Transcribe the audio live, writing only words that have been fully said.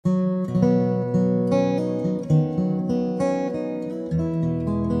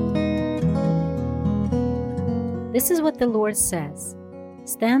This is what the Lord says.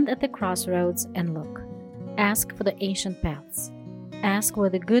 Stand at the crossroads and look. Ask for the ancient paths. Ask where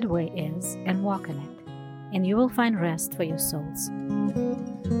the good way is and walk in it, and you will find rest for your souls.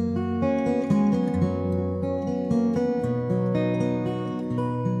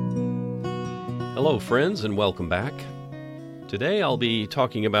 Hello, friends, and welcome back. Today I'll be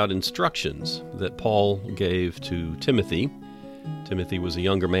talking about instructions that Paul gave to Timothy. Timothy was a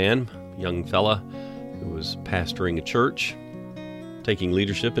younger man, young fella, who was pastoring a church, taking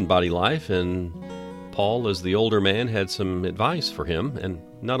leadership in body life, and Paul, as the older man, had some advice for him, and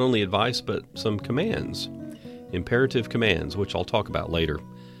not only advice, but some commands, imperative commands, which I'll talk about later.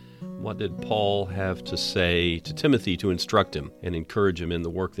 What did Paul have to say to Timothy to instruct him and encourage him in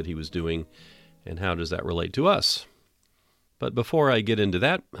the work that he was doing, and how does that relate to us? But before I get into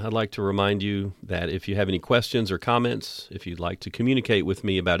that, I'd like to remind you that if you have any questions or comments, if you'd like to communicate with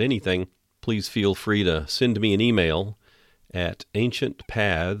me about anything, please feel free to send me an email at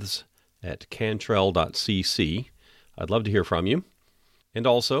ancientpaths@cantrell.cc. I'd love to hear from you. And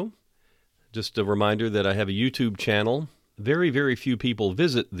also, just a reminder that I have a YouTube channel. Very, very few people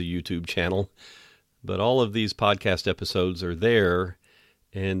visit the YouTube channel, but all of these podcast episodes are there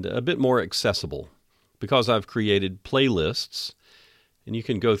and a bit more accessible because I've created playlists, and you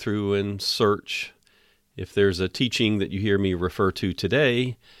can go through and search. If there's a teaching that you hear me refer to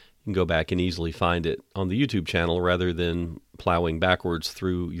today, you can go back and easily find it on the YouTube channel rather than plowing backwards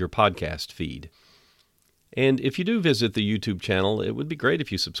through your podcast feed. And if you do visit the YouTube channel, it would be great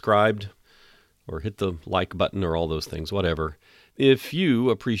if you subscribed or hit the like button or all those things, whatever. If you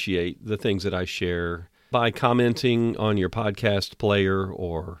appreciate the things that I share by commenting on your podcast player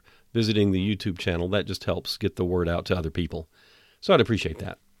or visiting the YouTube channel, that just helps get the word out to other people. So I'd appreciate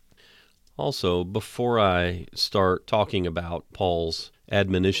that. Also, before I start talking about Paul's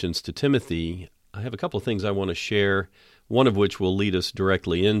admonitions to Timothy, I have a couple of things I want to share, one of which will lead us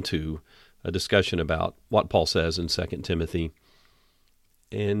directly into a discussion about what Paul says in 2 Timothy.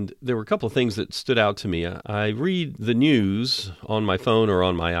 And there were a couple of things that stood out to me. I read the news on my phone or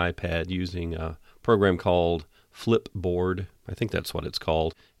on my iPad using a program called Flipboard. I think that's what it's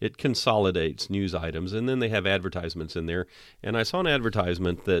called. It consolidates news items, and then they have advertisements in there. And I saw an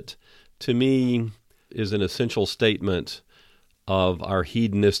advertisement that, to me, is an essential statement of our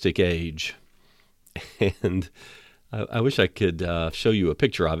hedonistic age. And I wish I could show you a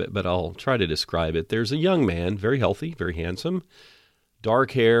picture of it, but I'll try to describe it. There's a young man, very healthy, very handsome,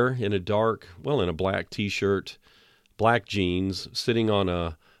 dark hair in a black T-shirt, black jeans, sitting on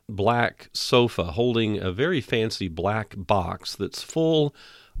a black sofa holding a very fancy black box that's full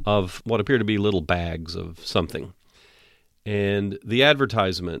of what appear to be little bags of something. And the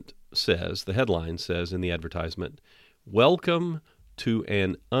headline says in the advertisement, "Welcome to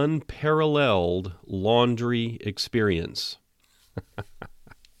an unparalleled laundry experience." I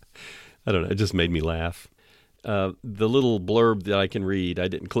don't know, it just made me laugh. The little blurb that I can read, I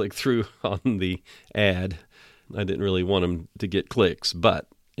didn't click through on the ad. I didn't really want them to get clicks, but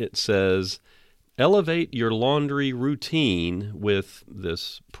it says, "Elevate your laundry routine with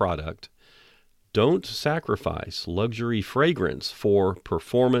this product. Don't sacrifice luxury fragrance for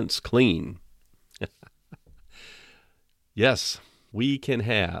performance clean." Yes, we can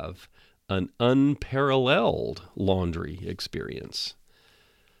have an unparalleled laundry experience.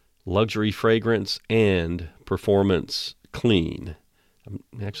 Luxury fragrance and performance clean.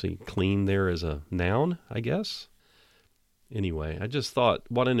 Actually, clean there is a noun, I guess. Anyway, I just thought,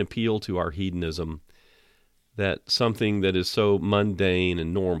 what an appeal to our hedonism, that something that is so mundane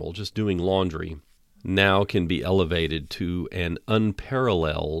and normal, just doing laundry, now can be elevated to an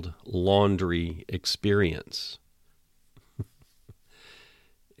unparalleled laundry experience.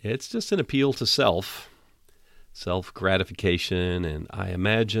 It's just an appeal to self-gratification, and I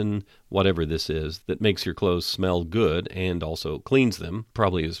imagine whatever this is that makes your clothes smell good and also cleans them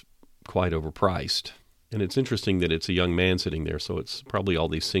probably is quite overpriced. And it's interesting that it's a young man sitting there, so it's probably all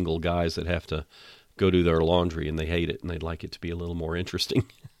these single guys that have to go do their laundry, and they hate it, and they'd like it to be a little more interesting.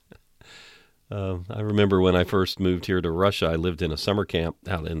 I remember when I first moved here to Russia, I lived in a summer camp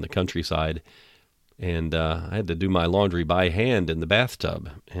out in the countryside, and I had to do my laundry by hand in the bathtub,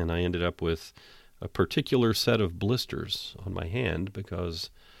 and I ended up with a particular set of blisters on my hand because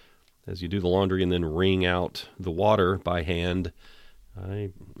as you do the laundry and then wring out the water by hand,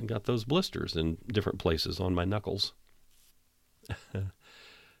 I got those blisters in different places on my knuckles.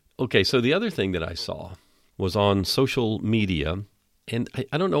 Okay, so the other thing that I saw was on social media, and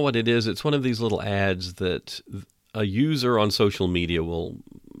I don't know what it is. It's one of these little ads that a user on social media will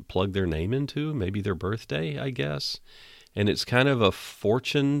plug their name into, maybe their birthday, I guess. And it's kind of a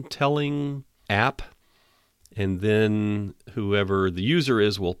fortune-telling app. and then whoever the user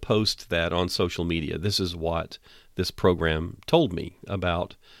is will post that on social media. This is what this program told me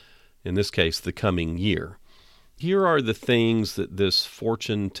about, in this case, the coming year. Here are the things that this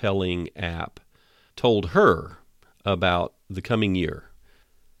fortune-telling app told her about the coming year.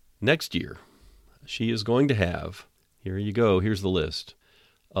 Next year, she is going to have, here you go, here's the list,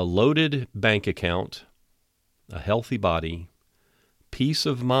 a loaded bank account, a healthy body, peace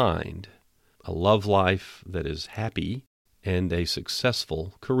of mind, a love life that is happy, and a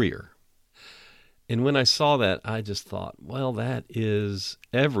successful career. And when I saw that, I just thought, well, that is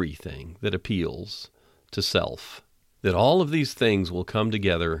everything that appeals to self. That all of these things will come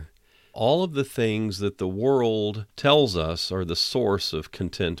together. All of the things that the world tells us are the source of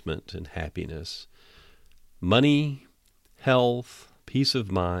contentment and happiness. Money, health, peace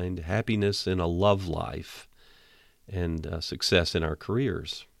of mind, happiness in a love life, and success in our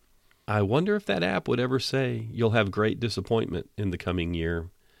careers. I wonder if that app would ever say, you'll have great disappointment in the coming year.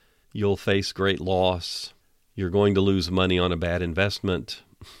 You'll face great loss. You're going to lose money on a bad investment.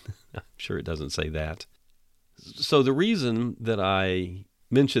 I'm sure it doesn't say that. So the reason that I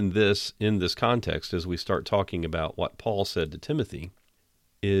mention this in this context as we start talking about what Paul said to Timothy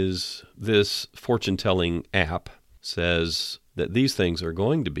is this fortune-telling app says that these things are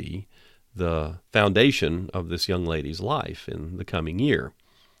going to be the foundation of this young lady's life in the coming year.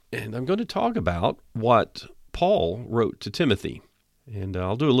 And I'm going to talk about what Paul wrote to Timothy. And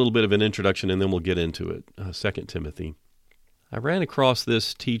I'll do a little bit of an introduction and then we'll get into it. 2 Timothy. I ran across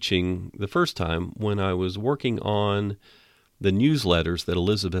this teaching the first time when I was working on the newsletters that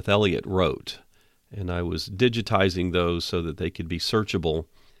Elisabeth Elliot wrote. And I was digitizing those so that they could be searchable,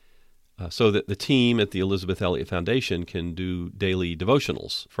 so that the team at the Elisabeth Elliot Foundation can do daily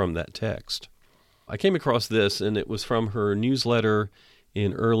devotionals from that text. I came across this, and it was from her newsletter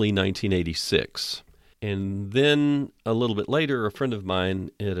in early 1986. And then a little bit later, a friend of mine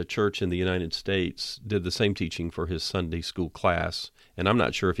at a church in the United States did the same teaching for his Sunday school class. And I'm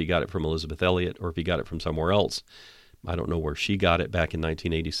not sure if he got it from Elisabeth Elliot or if he got it from somewhere else. I don't know where she got it back in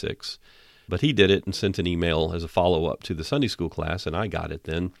 1986. But he did it and sent an email as a follow-up to the Sunday school class, and I got it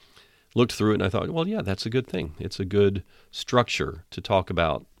then. Looked through it, and I thought, well, yeah, that's a good thing. It's a good structure to talk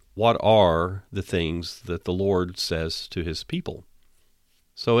about what are the things that the Lord says to his people.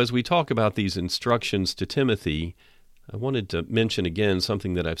 So as we talk about these instructions to Timothy, I wanted to mention again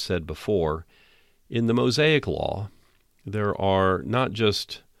something that I've said before. In the Mosaic Law, there are not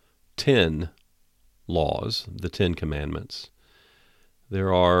just 10 laws, the 10 commandments.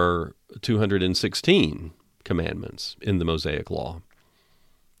 There are 216 commandments in the Mosaic Law.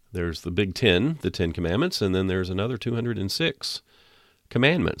 There's the Big 10, the 10 commandments, and then there's another 206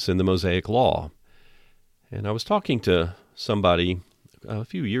 commandments in the Mosaic Law. And I was talking to somebody a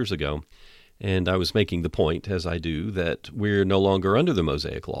few years ago, and I was making the point, as I do, that we're no longer under the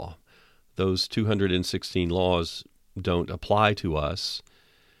Mosaic Law. Those 216 laws don't apply to us.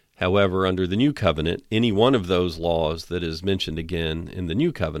 However, under the New Covenant, any one of those laws that is mentioned again in the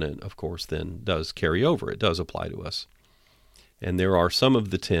New Covenant, of course, then does carry over. It does apply to us. And there are some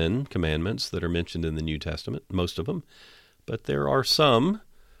of the 10 commandments that are mentioned in the New Testament, most of them, but there are some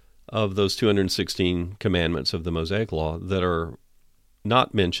of those 216 commandments of the Mosaic Law that are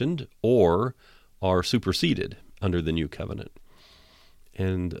not mentioned or are superseded under the New Covenant.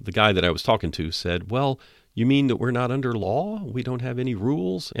 And the guy that I was talking to said, well, you mean that we're not under law? We don't have any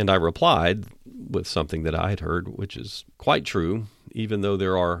rules? And I replied with something that I had heard, which is quite true. Even though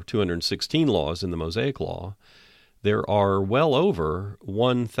there are 216 laws in the Mosaic Law, there are well over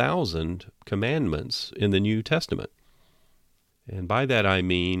 1,000 commandments in the New Testament. And by that I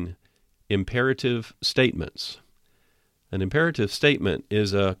mean imperative statements. An imperative statement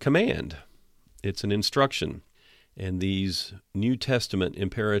is a command. It's an instruction. And these New Testament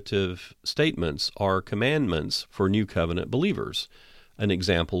imperative statements are commandments for New Covenant believers. An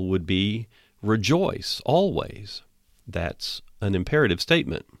example would be rejoice always. That's an imperative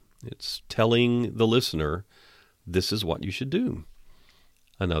statement. It's telling the listener, this is what you should do.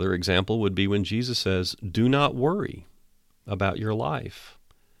 Another example would be when Jesus says, do not worry about your life.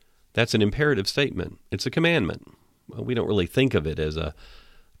 That's an imperative statement. It's a commandment. Well, we don't really think of it as a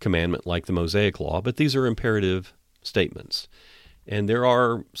commandment like the Mosaic Law, but these are imperative statements. And there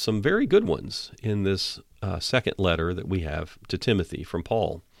are some very good ones in this second letter that we have to Timothy from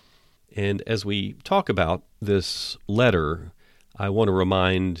Paul. And as we talk about this letter, I want to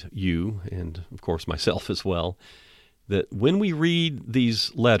remind you, and of course myself as well, that when we read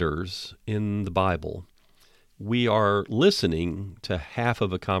these letters in the Bible, we are listening to half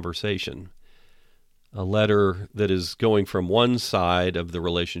of a conversation, a letter that is going from one side of the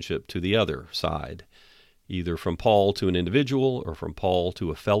relationship to the other side. either from Paul to an individual, or from Paul to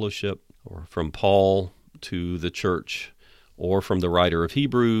a fellowship, or from Paul to the church, or from the writer of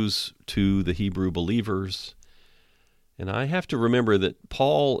Hebrews to the Hebrew believers. And I have to remember that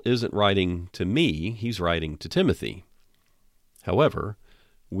Paul isn't writing to me, he's writing to Timothy. However,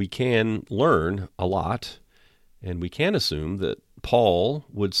 we can learn a lot, and we can assume that Paul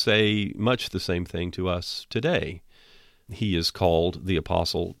would say much the same thing to us today. He is called the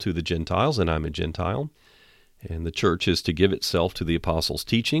apostle to the Gentiles, and I'm a Gentile. And the church is to give itself to the apostles'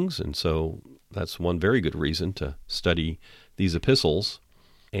 teachings, and so that's one very good reason to study these epistles.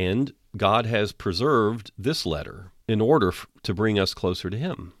 And God has preserved this letter in order to bring us closer to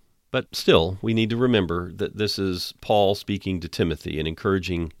Him. But still, we need to remember that this is Paul speaking to Timothy and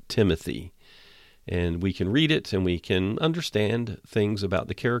encouraging Timothy. And we can read it and we can understand things about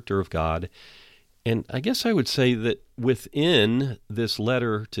the character of God. And I guess I would say that within this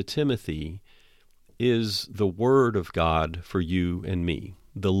letter to Timothy is the Word of God for you and me,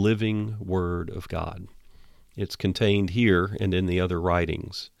 the living Word of God. It's contained here and in the other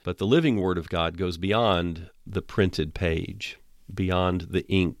writings. But the living Word of God goes beyond the printed page, beyond the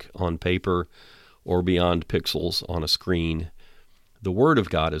ink on paper, or beyond pixels on a screen. The Word of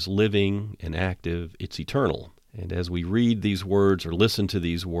God is living and active. It's eternal. And as we read these words or listen to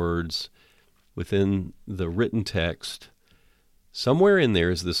these words within the written text, somewhere in there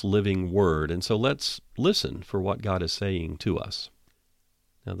is this living Word. And so let's listen for what God is saying to us.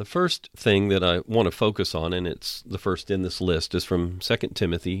 Now, the first thing that I want to focus on, and it's the first in this list, is from 2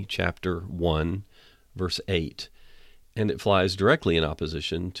 Timothy chapter 1, verse 8. And it flies directly in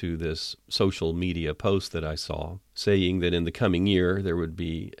opposition to this social media post that I saw, saying that in the coming year there would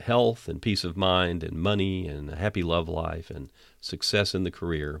be health and peace of mind and money and a happy love life and success in the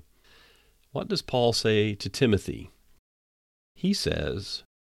career. What does Paul say to Timothy? He says,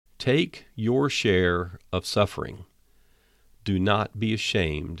 "Take your share of suffering. Do not be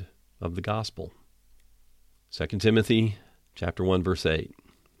ashamed of the gospel." 2 Timothy chapter 1, verse 8.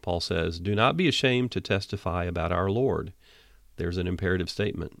 Paul says, "Do not be ashamed to testify about our Lord." There's an imperative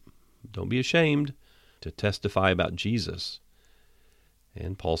statement. Don't be ashamed to testify about Jesus.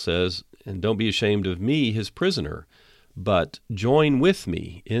 And Paul says, "And don't be ashamed of me, his prisoner, but join with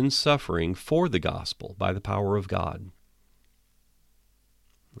me in suffering for the gospel by the power of God."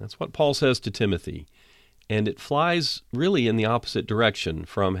 That's what Paul says to Timothy. And it flies really in the opposite direction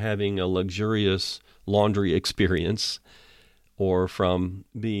from having a luxurious laundry experience or from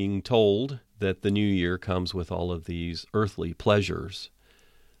being told that the new year comes with all of these earthly pleasures.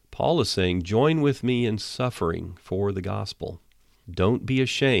 Paul is saying, join with me in suffering for the gospel. Don't be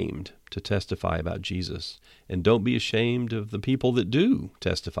ashamed to testify about Jesus, and don't be ashamed of the people that do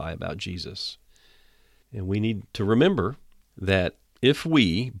testify about Jesus. And we need to remember that if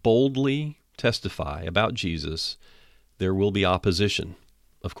we boldly testify about Jesus, there will be opposition.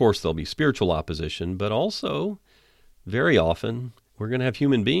 Of course, there'll be spiritual opposition, but also, very often, we're going to have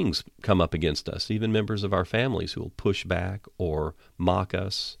human beings come up against us, even members of our families who will push back or mock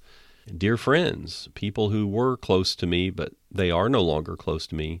us. Dear friends, people who were close to me, but they are no longer close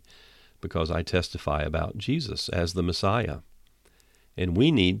to me because I testify about Jesus as the Messiah. And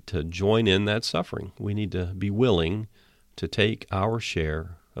we need to join in that suffering. We need to be willing to take our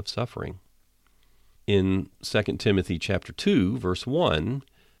share of suffering. In 2 Timothy chapter 2, verse 1,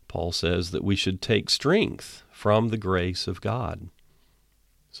 Paul says that we should take strength from the grace of God.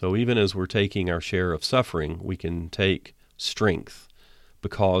 So even as we're taking our share of suffering, we can take strength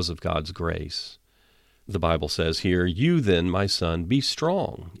because of God's grace. The Bible says here, "You then, my son, be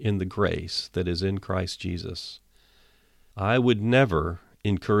strong in the grace that is in Christ Jesus." I would never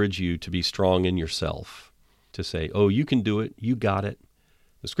encourage you to be strong in yourself, to say, "Oh, you can do it, you got it."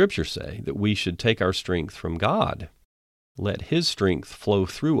 The Scriptures say that we should take our strength from God. Let His strength flow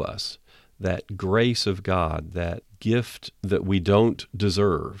through us, that grace of God, that gift that we don't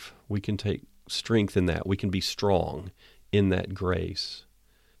deserve. We can take strength in that. We can be strong in that grace.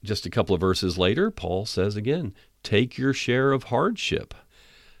 Just a couple of verses later, Paul says again, take your share of hardship.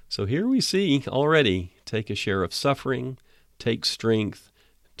 So here we see already, take a share of suffering, take strength,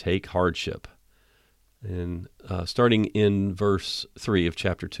 take hardship. And starting in verse 3 of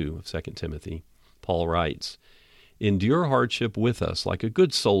chapter 2 of 2 Timothy, Paul writes, "Endure hardship with us like a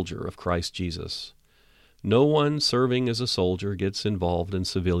good soldier of Christ Jesus. No one serving as a soldier gets involved in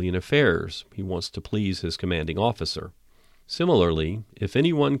civilian affairs. He wants to please his commanding officer. Similarly, if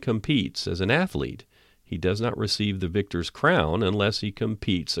anyone competes as an athlete, he does not receive the victor's crown unless he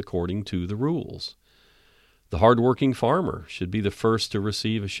competes according to the rules. The hard-working farmer should be the first to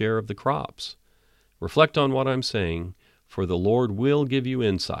receive a share of the crops. Reflect on what I'm saying, for the Lord will give you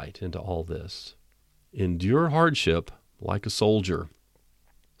insight into all this." Endure hardship like a soldier.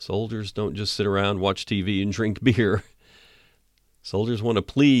 Soldiers don't just sit around, watch TV, and drink beer. Soldiers want to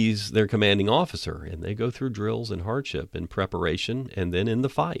please their commanding officer, and they go through drills and hardship in preparation and then in the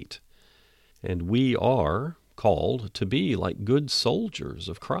fight. And we are called to be like good soldiers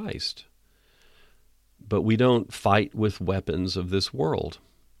of Christ. But we don't fight with weapons of this world.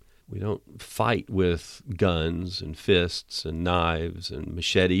 We don't fight with guns and fists and knives and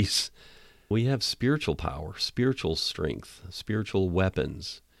machetes. We have spiritual power, spiritual strength, spiritual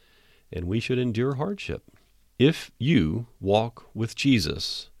weapons, and we should endure hardship. If you walk with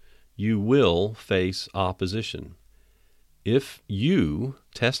Jesus, you will face opposition. If you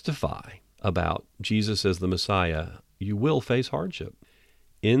testify about Jesus as the Messiah, you will face hardship.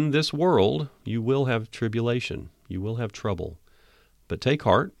 In this world, you will have tribulation. You will have trouble. But take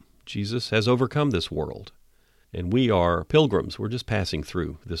heart, Jesus has overcome this world. And we are pilgrims. We're just passing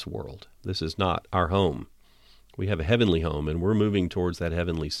through this world. This is not our home. We have a heavenly home, and we're moving towards that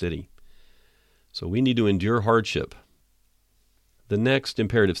heavenly city. So we need to endure hardship. The next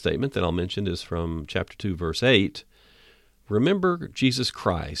imperative statement that I'll mention is from chapter 2, verse 8. Remember Jesus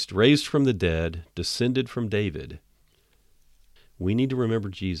Christ, raised from the dead, descended from David. We need to remember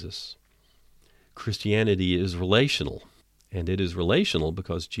Jesus. Christianity is relational. And it is relational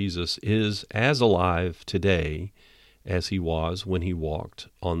because Jesus is as alive today as he was when he walked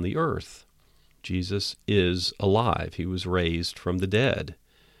on the earth. Jesus is alive. He was raised from the dead.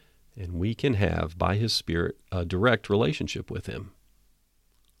 And we can have, by his Spirit, a direct relationship with him.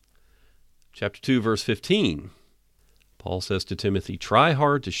 Chapter 2, verse 15, Paul says to Timothy, try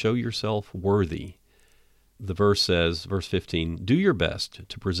hard to show yourself worthy. The verse says, verse 15, do your best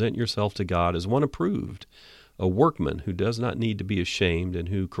to present yourself to God as one approved, a workman who does not need to be ashamed and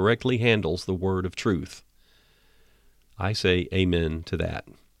who correctly handles the word of truth. I say amen to that.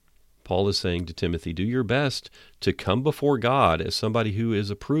 Paul is saying to Timothy, do your best to come before God as somebody who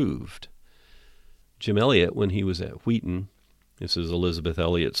is approved. Jim Elliot, when he was at Wheaton, this is Elizabeth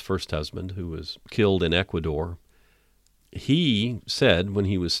Elliot's first husband who was killed in Ecuador, he said when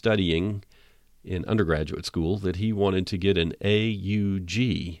he was studying in undergraduate school that he wanted to get an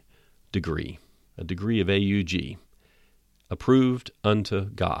AUG degree. A degree of AUG, approved unto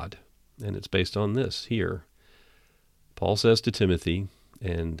God. And it's based on this here. Paul says to Timothy,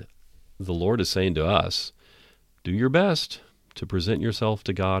 and the Lord is saying to us, do your best to present yourself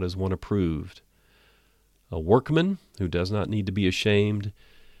to God as one approved, a workman who does not need to be ashamed,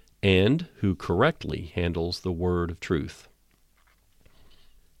 and who correctly handles the word of truth.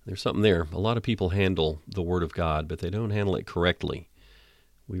 There's something there. A lot of people handle the word of God, but they don't handle it correctly.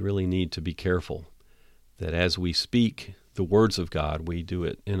 We really need to be careful that as we speak the words of God, we do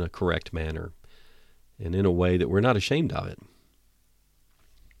it in a correct manner and in a way that we're not ashamed of it.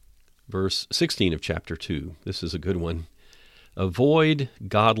 Verse 16 of chapter 2, this is a good one. Avoid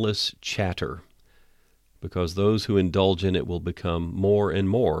godless chatter, because those who indulge in it will become more and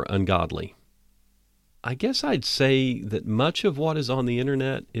more ungodly. I guess I'd say that much of what is on the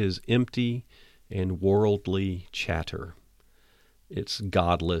internet is empty and worldly chatter. It's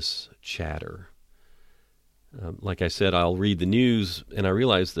godless chatter. Like I said, I'll read the news, and I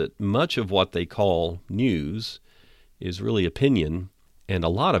realize that much of what they call news is really opinion, and a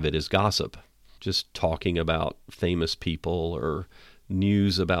lot of it is gossip, just talking about famous people or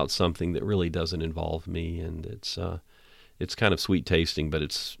news about something that really doesn't involve me, and it's kind of sweet tasting, but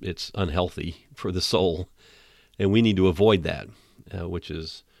it's unhealthy for the soul, and we need to avoid that, which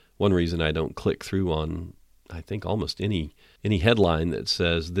is one reason I don't click through on, I think, almost any headline that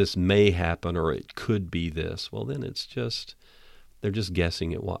says this may happen or it could be this. Well, then they're just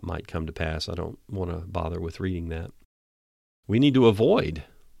guessing at what might come to pass. I don't want to bother with reading that. We need to avoid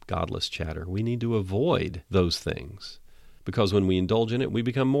godless chatter. We need to avoid those things because when we indulge in it, we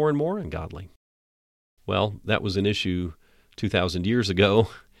become more and more ungodly. Well, that was an issue 2,000 years ago.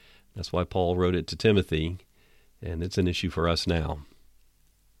 That's why Paul wrote it to Timothy, and it's an issue for us now.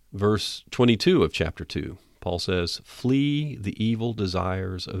 Verse 22 of chapter 2. Paul says, flee the evil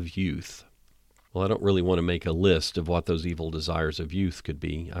desires of youth. Well, I don't really want to make a list of what those evil desires of youth could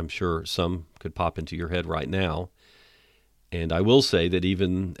be. I'm sure some could pop into your head right now. And I will say that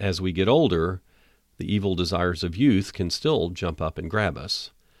even as we get older, the evil desires of youth can still jump up and grab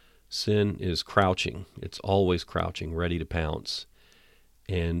us. Sin is crouching. It's always crouching, ready to pounce.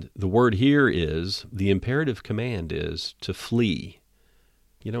 And the word here is, the imperative command is to flee.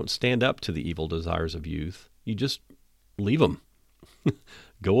 You don't stand up to the evil desires of youth. You just leave them.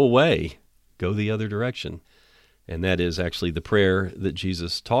 Go away. Go the other direction. And that is actually the prayer that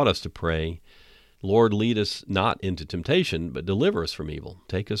Jesus taught us to pray. Lord, lead us not into temptation, but deliver us from evil.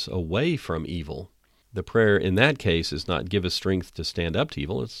 Take us away from evil. The prayer in that case is not give us strength to stand up to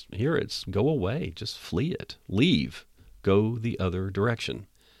evil. It's go away, just flee it, leave, go the other direction.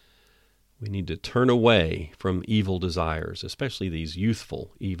 We need to turn away from evil desires, especially these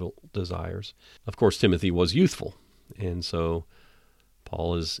youthful evil desires. Of course, Timothy was youthful, and so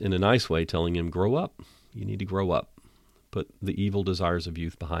Paul is, in a nice way, telling him, grow up. You need to grow up. Put the evil desires of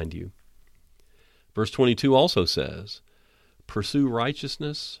youth behind you. Verse 22 also says, pursue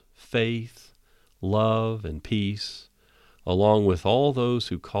righteousness, faith, love, and peace, along with all those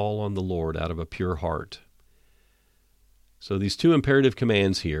who call on the Lord out of a pure heart. So these two imperative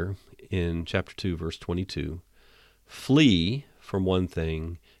commands here in chapter 2, verse 22, flee from one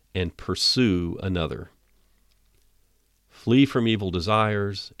thing and pursue another. Flee from evil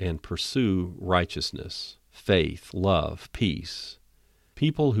desires and pursue righteousness, faith, love, peace.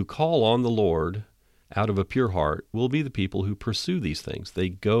 People who call on the Lord out of a pure heart will be the people who pursue these things. They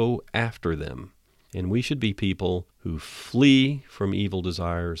go after them. And we should be people who flee from evil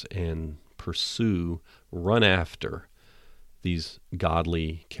desires and pursue, run after these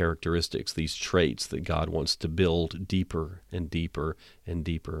godly characteristics, these traits that God wants to build deeper and deeper and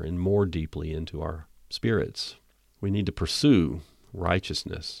deeper and more deeply into our spirits. We need to pursue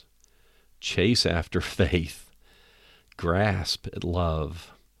righteousness, chase after faith, grasp at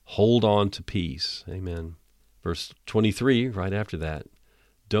love, hold on to peace. Amen. Verse 23, right after that,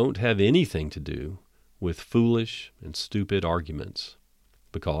 don't have anything to do with foolish and stupid arguments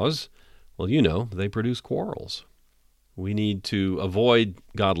because, well, they produce quarrels. We need to avoid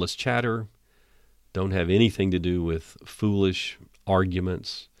godless chatter, don't have anything to do with foolish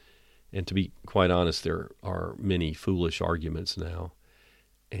arguments. And to be quite honest, there are many foolish arguments now.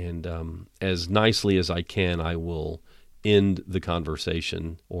 And as nicely as I can, I will end the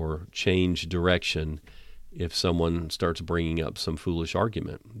conversation or change direction if someone starts bringing up some foolish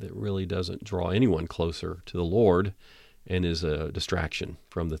argument that really doesn't draw anyone closer to the Lord and is a distraction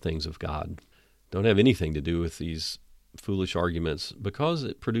from the things of God. Don't have anything to do with these foolish arguments because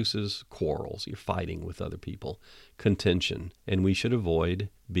it produces quarrels. You're fighting with other people, contention, and we should avoid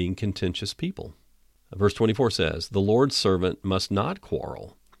being contentious people. Verse 24 says, the Lord's servant must not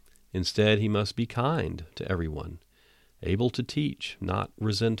quarrel. Instead, he must be kind to everyone, able to teach, not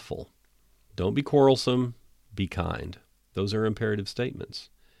resentful. Don't be quarrelsome, be kind. Those are imperative statements.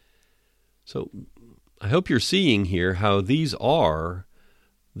 So I hope you're seeing here how these are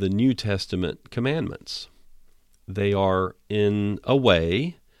the New Testament commandments. They are, in a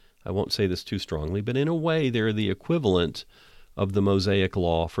way, I won't say this too strongly, but in a way they're the equivalent of the Mosaic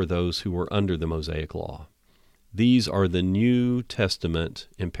Law for those who were under the Mosaic Law. These are the New Testament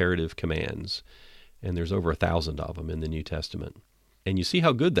imperative commands, and there's over 1,000 of them in the New Testament. And you see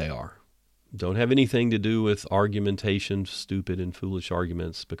how good they are. Don't have anything to do with argumentation, stupid and foolish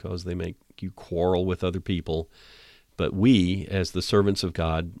arguments, because they make you quarrel with other people. But we, as the servants of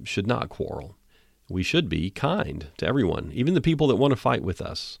God, should not quarrel. We should be kind to everyone, even the people that want to fight with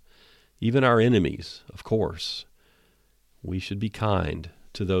us, even our enemies, of course. We should be kind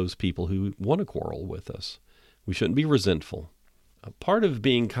to those people who want to quarrel with us. We shouldn't be resentful. A part of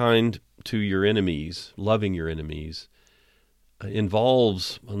being kind to your enemies, loving your enemies,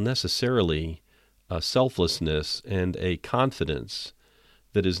 involves necessarily a selflessness and a confidence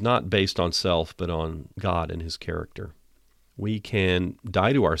that is not based on self but on God and His character. We can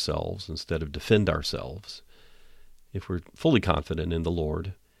die to ourselves instead of defend ourselves if we're fully confident in the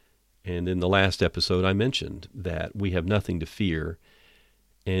Lord. And in the last episode, I mentioned that we have nothing to fear.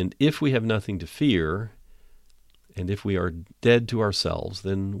 And if we have nothing to fear, and if we are dead to ourselves,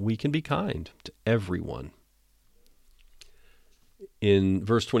 then we can be kind to everyone. In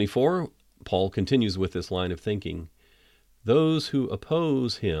verse 24, Paul continues with this line of thinking. Those who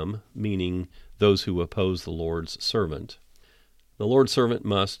oppose him, meaning those who oppose the Lord's servant, the Lord's servant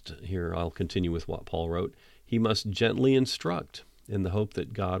must, here I'll continue with what Paul wrote, he must gently instruct in the hope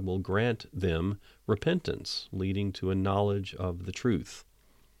that God will grant them repentance, leading to a knowledge of the truth.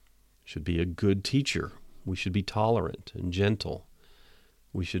 Should be a good teacher. We should be tolerant and gentle.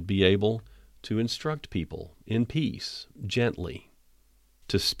 We should be able to instruct people in peace, gently,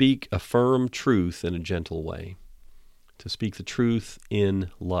 to speak a firm truth in a gentle way, to speak the truth in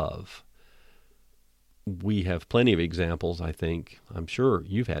love. We have plenty of examples, I think. I'm sure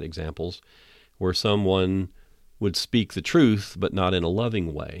you've had examples where someone would speak the truth, but not in a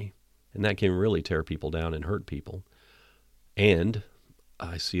loving way. And that can really tear people down and hurt people. And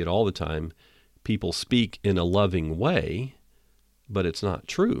I see it all the time. People speak in a loving way, but it's not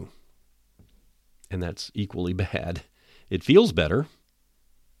true. And that's equally bad. It feels better.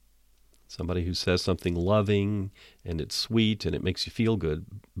 Somebody who says something loving and it's sweet and it makes you feel good.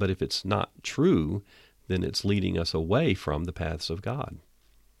 But if it's not true, then it's leading us away from the paths of God.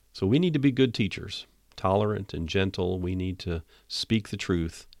 So we need to be good teachers, tolerant and gentle. We need to speak the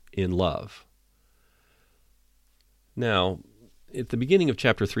truth in love. Now, at the beginning of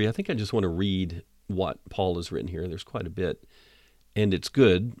chapter 3, I think I just want to read what Paul has written here. There's quite a bit, and it's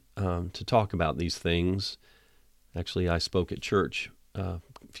good to talk about these things. Actually, I spoke at church a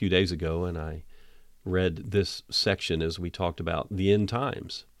few days ago, and I read this section as we talked about the end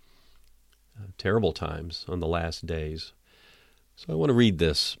times, terrible times on the last days. So I want to read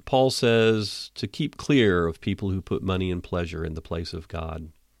this. Paul says to keep clear of people who put money and pleasure in the place of God.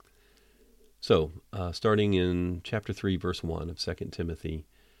 So, starting in chapter 3, verse 1 of 2 Timothy,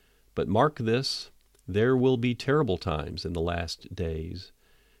 "But mark this, there will be terrible times in the last days.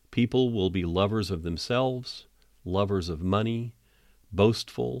 People will be lovers of themselves, lovers of money,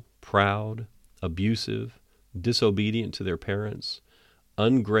 boastful, proud, abusive, disobedient to their parents,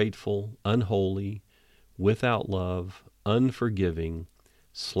 ungrateful, unholy, without love, unforgiving,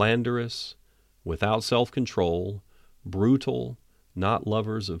 slanderous, without self-control, brutal, not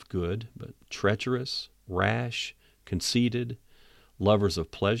lovers of good, but treacherous, rash, conceited, lovers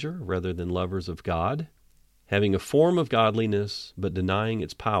of pleasure rather than lovers of God, having a form of godliness but denying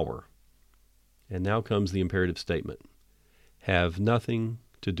its power." And now comes the imperative statement. "Have nothing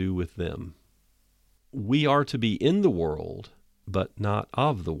to do with them." We are to be in the world, but not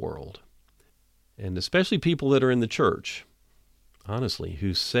of the world. And especially people that are in the church, honestly,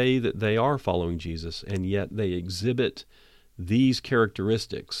 who say that they are following Jesus and yet they exhibit these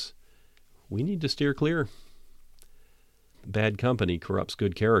characteristics, we need to steer clear. Bad company corrupts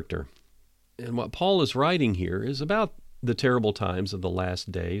good character. And what Paul is writing here is about the terrible times of the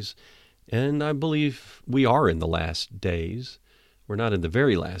last days, and I believe we are in the last days. We're not in the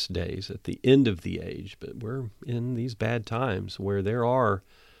very last days, at the end of the age, but we're in these bad times where there are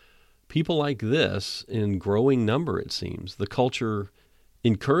people like this in growing number, it seems. The culture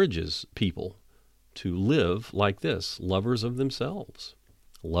encourages people to live like this, lovers of themselves,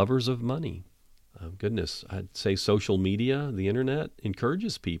 lovers of money. Goodness, I'd say social media, the internet,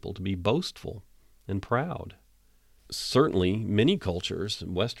 encourages people to be boastful and proud. Certainly, many cultures,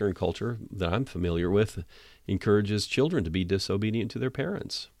 Western culture that I'm familiar with, encourages children to be disobedient to their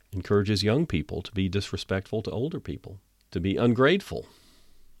parents, encourages young people to be disrespectful to older people, to be ungrateful,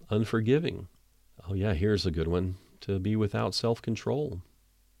 unforgiving. Oh yeah, here's a good one, to be without self-control.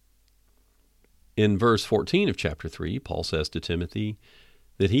 In verse 14 of chapter 3, Paul says to Timothy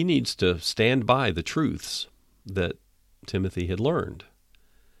that he needs to stand by the truths that Timothy had learned.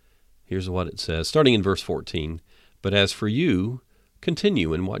 Here's what it says, starting in verse 14, "But as for you,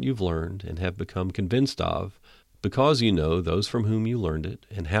 continue in what you've learned and have become convinced of, because you know those from whom you learned it,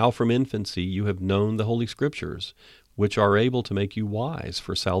 and how from infancy you have known the Holy Scriptures, which are able to make you wise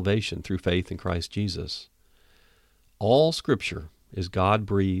for salvation through faith in Christ Jesus. All Scripture is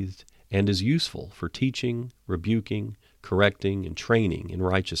God-breathed and is useful for teaching, rebuking, correcting, and training in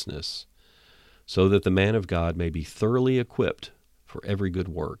righteousness, so that the man of God may be thoroughly equipped for every good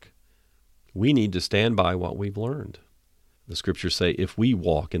work." We need to stand by what we've learned. The Scriptures say if we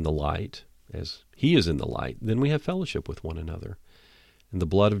walk in the light, as He is in the light, then we have fellowship with one another. And the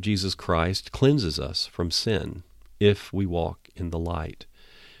blood of Jesus Christ cleanses us from sin if we walk in the light.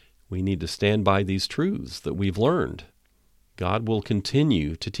 We need to stand by these truths that we've learned. God will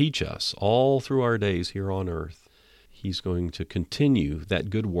continue to teach us all through our days here on earth. He's going to continue that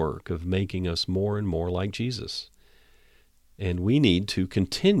good work of making us more and more like Jesus. And we need to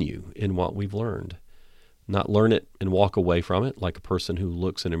continue in what we've learned, not learn it and walk away from it like a person who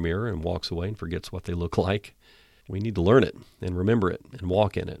looks in a mirror and walks away and forgets what they look like. We need to learn it and remember it and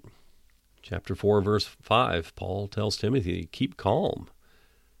walk in it. Chapter 4, verse 5, Paul tells Timothy, keep calm.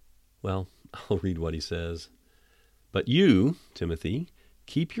 Well, I'll read what he says. "But you, Timothy,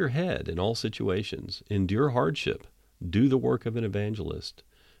 keep your head in all situations, endure hardship, do the work of an evangelist,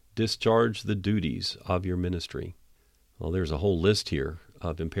 discharge the duties of your ministry." Well, there's a whole list here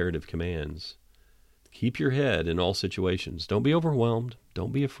of imperative commands. Keep your head in all situations. Don't be overwhelmed.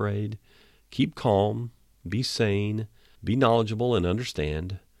 Don't be afraid. Keep calm. Be sane. Be knowledgeable and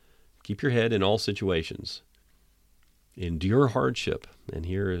understand. Keep your head in all situations. Endure hardship. And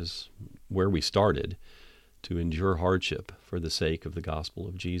here is where we started, to endure hardship for the sake of the gospel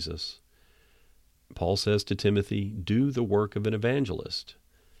of Jesus. Paul says to Timothy, do the work of an evangelist.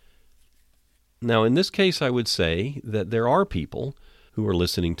 Now, in this case, I would say that there are people who are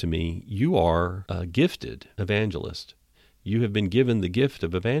listening to me. You are a gifted evangelist. You have been given the gift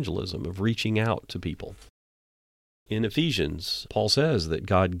of evangelism, of reaching out to people. In Ephesians, Paul says that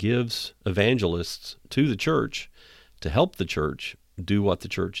God gives evangelists to the church to help the church do what the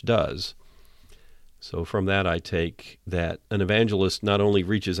church does. So from that, I take that an evangelist not only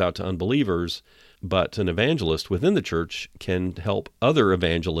reaches out to unbelievers, but an evangelist within the church can help other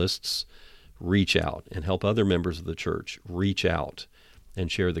evangelists reach out and help other members of the church reach out and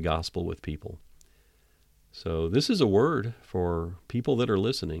share the gospel with people. So this is a word for people that are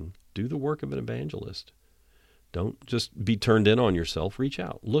listening. Do the work of an evangelist. Don't just be turned in on yourself. Reach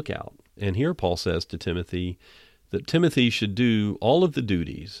out. Look out. And here Paul says to Timothy that Timothy should do all of the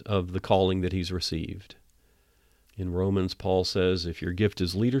duties of the calling that he's received. In Romans, Paul says, if your gift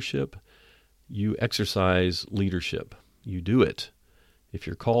is leadership, you exercise leadership. You do it. If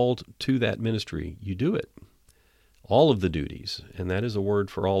you're called to that ministry, you do it. All of the duties. And that is a word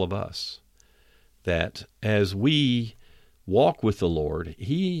for all of us. That as we walk with the Lord,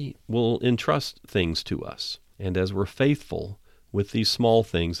 He will entrust things to us. And as we're faithful with these small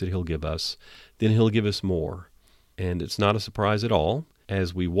things that He'll give us, then He'll give us more. And it's not a surprise at all,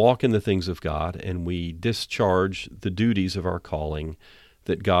 as we walk in the things of God and we discharge the duties of our calling,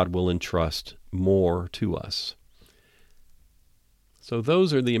 that God will entrust more to us. So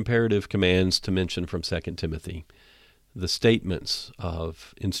those are the imperative commands to mention from 2 Timothy, the statements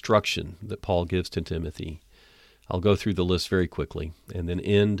of instruction that Paul gives to Timothy. I'll go through the list very quickly and then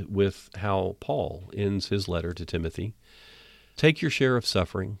end with how Paul ends his letter to Timothy. Take your share of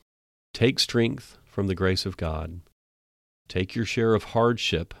suffering. Take strength from the grace of God. Take your share of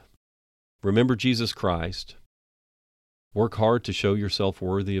hardship. Remember Jesus Christ. Work hard to show yourself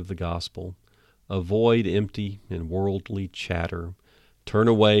worthy of the gospel. Avoid empty and worldly chatter. Turn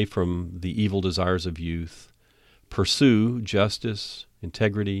away from the evil desires of youth. Pursue justice,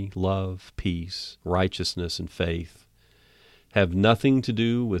 integrity, love, peace, righteousness, and faith. Have nothing to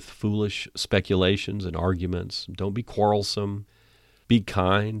do with foolish speculations and arguments. Don't be quarrelsome. Be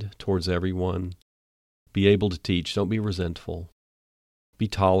kind towards everyone. Be able to teach. Don't be resentful. Be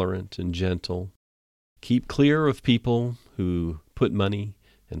tolerant and gentle. Keep clear of people who put money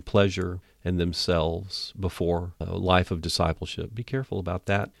and pleasure and themselves before a life of discipleship. Be careful about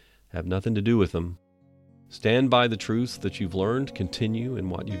that. Have nothing to do with them. Stand by the truths that you've learned. Continue in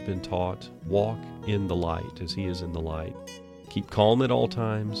what you've been taught. Walk in the light as He is in the light. Keep calm at all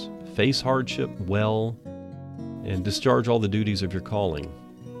times. Face hardship well. And discharge all the duties of your calling.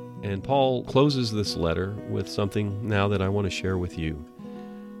 And Paul closes this letter with something now that I want to share with you.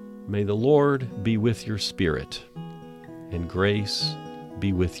 May the Lord be with your spirit, and grace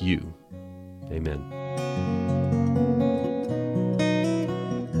be with you. Amen.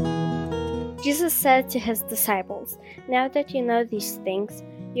 Jesus said to His disciples, "Now that you know these things,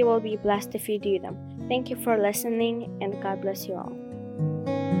 you will be blessed if you do them." Thank you for listening, and God bless you all.